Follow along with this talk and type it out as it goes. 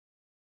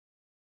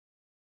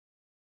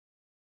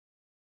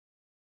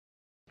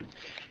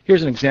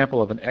Here's an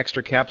example of an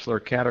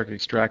extracapsular cataract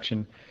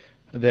extraction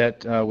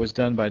that was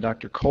done by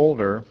Dr.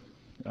 Calder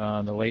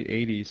in the late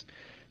 80s.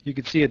 You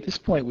can see at this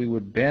point we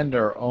would bend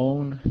our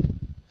own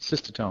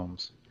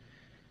cystotomes.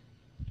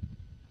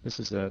 This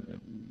is a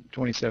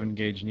 27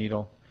 gauge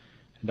needle,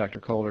 and Dr.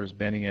 Calder is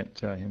bending it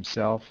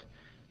himself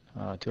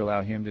to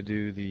allow him to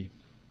do the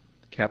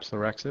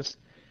capsulorhexis.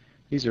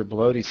 These are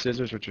Bellotti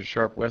scissors, which are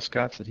sharp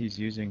Westcotts that he's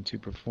using to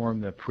perform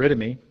the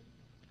peritomy,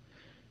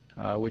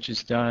 which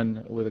is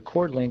done with a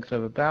cord length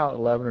of about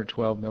 11 or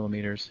 12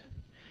 millimeters.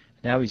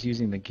 Now he's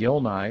using the gill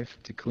knife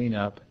to clean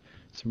up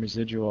some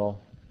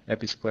residual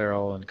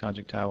episcleral and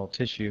conjunctival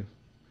tissue.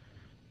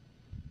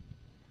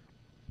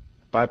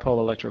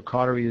 Bipolar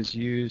electrocautery is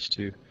used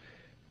to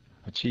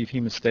achieve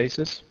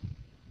hemostasis.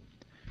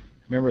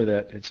 Remember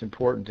that it's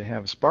important to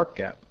have a spark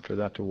gap for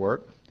that to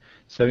work.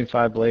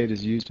 75 blade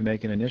is used to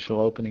make an initial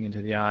opening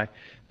into the eye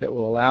that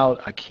will allow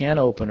a can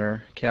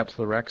opener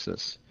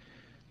capsulorhexis.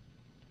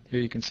 Here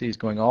you can see he's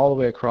going all the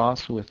way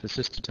across with the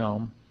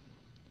cystotome,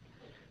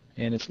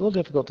 and it's a little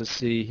difficult to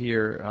see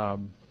here.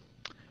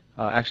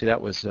 Actually, that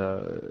was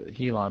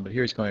Helon, but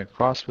here he's going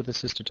across with the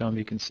cystotome.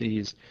 You can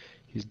see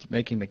he's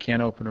making the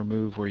can opener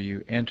move where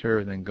you enter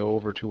and then go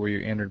over to where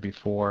you entered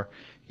before,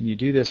 and you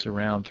do this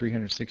around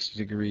 360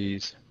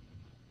 degrees.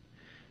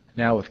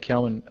 Now with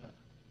Kelman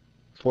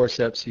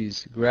forceps,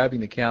 he's grabbing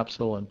the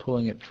capsule and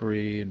pulling it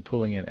free and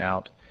pulling it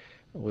out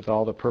with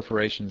all the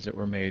perforations that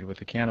were made with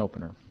the can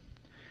opener.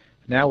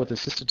 Now with the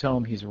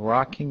cystotome, he's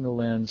rocking the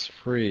lens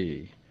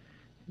free.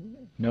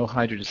 No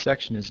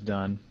hydrodissection is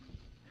done.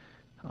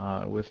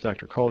 With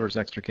Dr. Calder's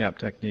extracap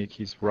technique,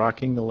 he's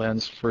rocking the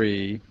lens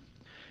free,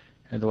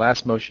 and the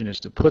last motion is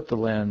to put the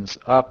lens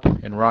up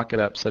and rock it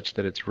up such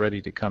that it's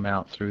ready to come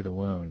out through the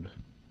wound.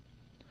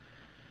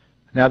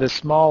 Now this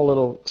small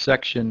little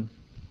section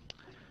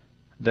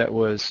that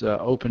was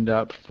opened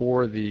up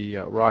for the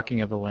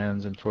rocking of the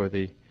lens and for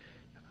the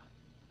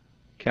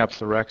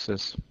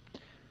capsulorhexis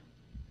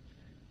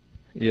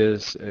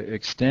is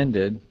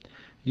extended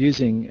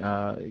using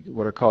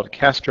what are called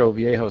Castro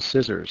Viejo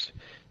scissors.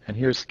 And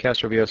here's the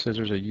Castro Viejo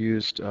scissors are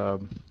used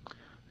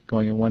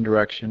going in one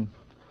direction.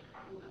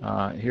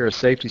 Here a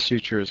safety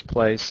suture is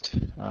placed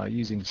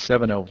using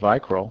 7/0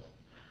 Vicryl.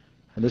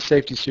 And this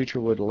safety suture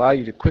would allow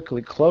you to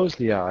quickly close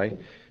the eye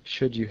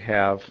should you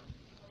have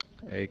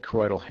a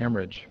choroidal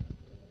hemorrhage.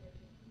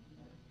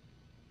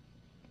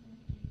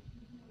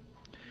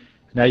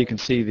 Now you can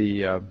see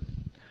the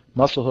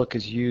muscle hook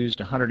is used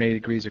 180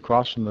 degrees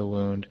across from the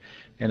wound,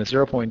 and a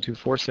 0.2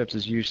 forceps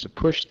is used to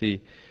push the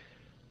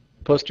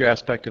posterior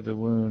aspect of the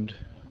wound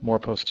more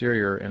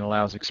posterior and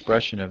allows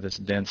expression of this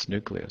dense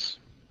nucleus.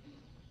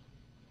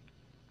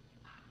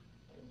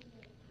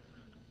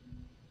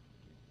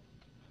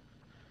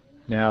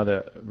 Now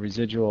the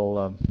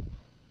residual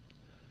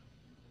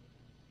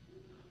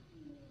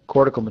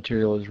cortical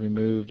material is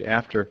removed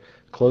after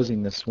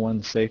closing this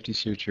one safety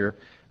suture.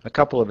 A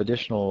couple of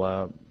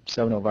additional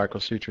 7/0 Vicryl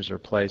sutures are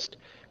placed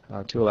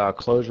to allow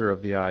closure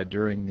of the eye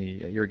during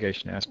the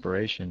irrigation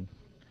aspiration.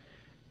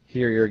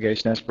 Here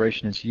irrigation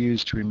aspiration is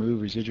used to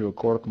remove residual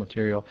cortical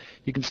material.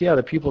 You can see how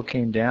the pupil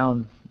came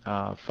down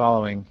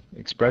following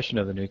expression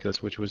of the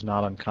nucleus, which was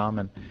not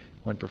uncommon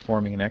when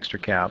performing an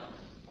extracap.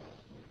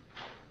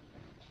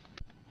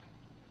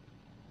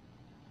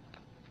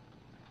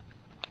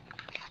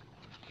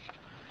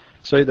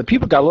 So the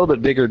pupil got a little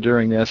bit bigger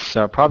during this,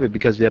 probably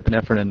because of the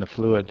epinephrine in the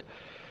fluid,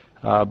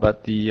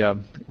 but the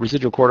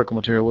residual cortical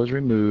material was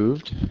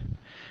removed.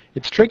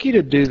 It's tricky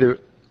to do the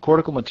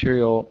cortical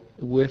material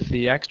with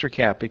the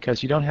extracap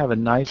because you don't have a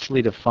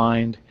nicely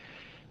defined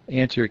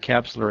anterior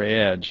capsular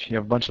edge. You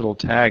have a bunch of little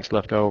tags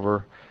left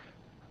over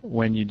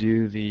when you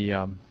do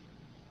the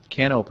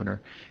can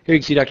opener. Here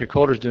you can see Dr.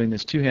 Calder's doing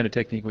this two-handed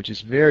technique, which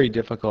is very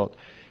difficult.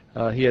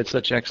 He had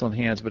such excellent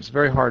hands, but it's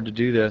very hard to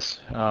do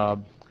this.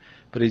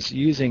 But he's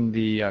using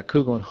the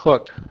Kugeln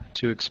hook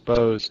to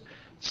expose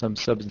some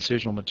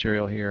subincisional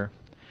material here.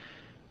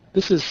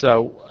 This is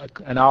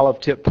an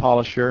olive tip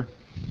polisher.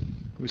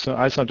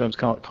 I sometimes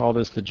call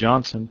this the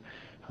Johnson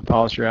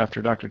polisher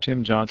after Dr.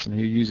 Tim Johnson,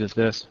 who uses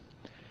this.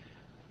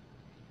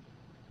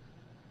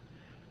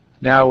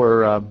 Now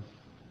we're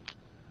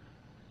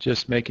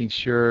just making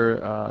sure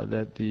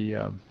that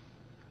the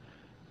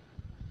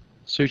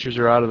sutures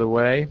are out of the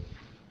way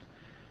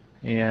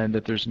and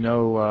that there's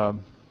no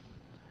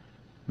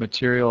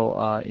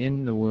material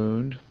in the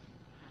wound.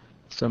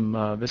 Some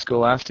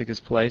viscoelastic is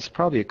placed,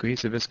 probably a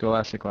cohesive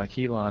viscoelastic like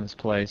Helon is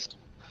placed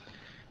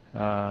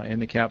in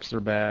the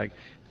capsular bag.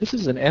 This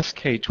is an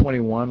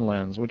SK21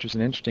 lens, which is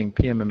an interesting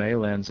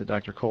PMMA lens that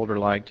Dr. Calder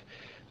liked,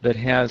 that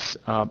has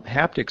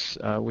haptics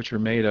which are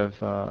made of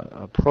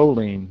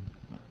proline.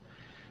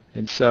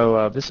 And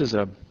so this is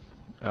a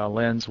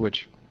lens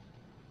which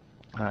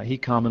he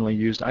commonly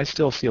used. I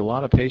still see a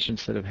lot of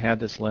patients that have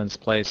had this lens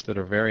placed that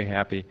are very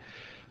happy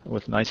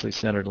with nicely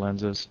centered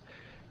lenses.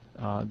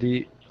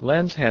 The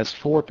lens has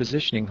 4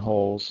 positioning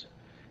holes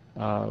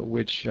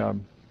which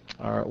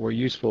were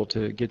useful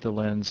to get the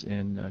lens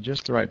in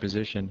just the right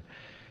position.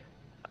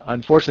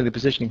 Unfortunately, the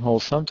positioning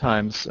holes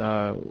sometimes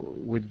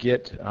would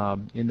get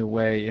in the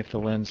way if the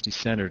lens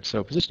decentered.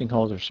 So positioning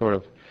holes are sort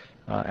of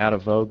out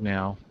of vogue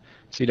now.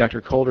 See,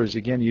 Dr. Coulter is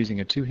again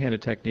using a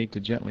two-handed technique to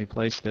gently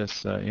place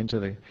this into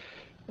the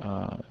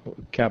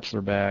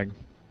capsular bag.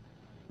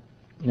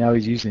 Now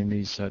he's using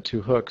these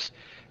two hooks,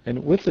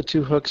 and with the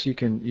two hooks you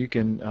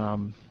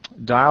can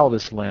dial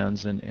this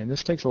lens, and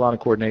this takes a lot of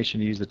coordination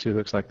to use the two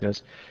hooks like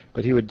this.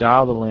 But he would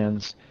dial the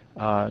lens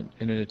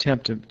in an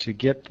attempt to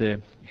get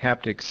the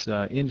haptics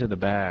into the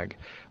bag.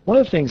 One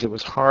of the things that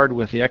was hard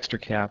with the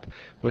Extracap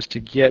was to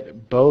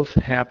get both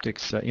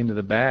haptics into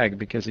the bag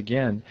because,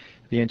 again,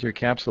 the anterior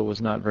capsule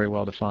was not very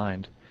well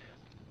defined.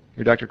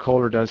 Here Dr.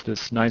 Coulter does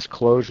this nice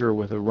closure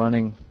with a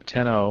running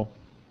 10-0.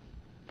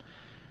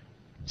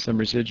 Some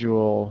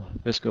residual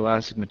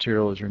viscoelastic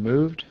material is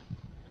removed,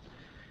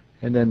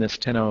 and then this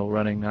 10-0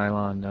 running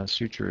nylon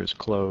suture is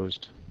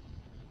closed.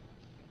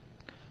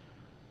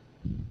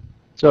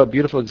 So a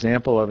beautiful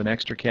example of an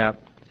Extracap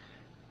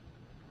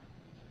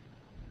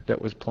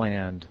that was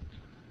planned.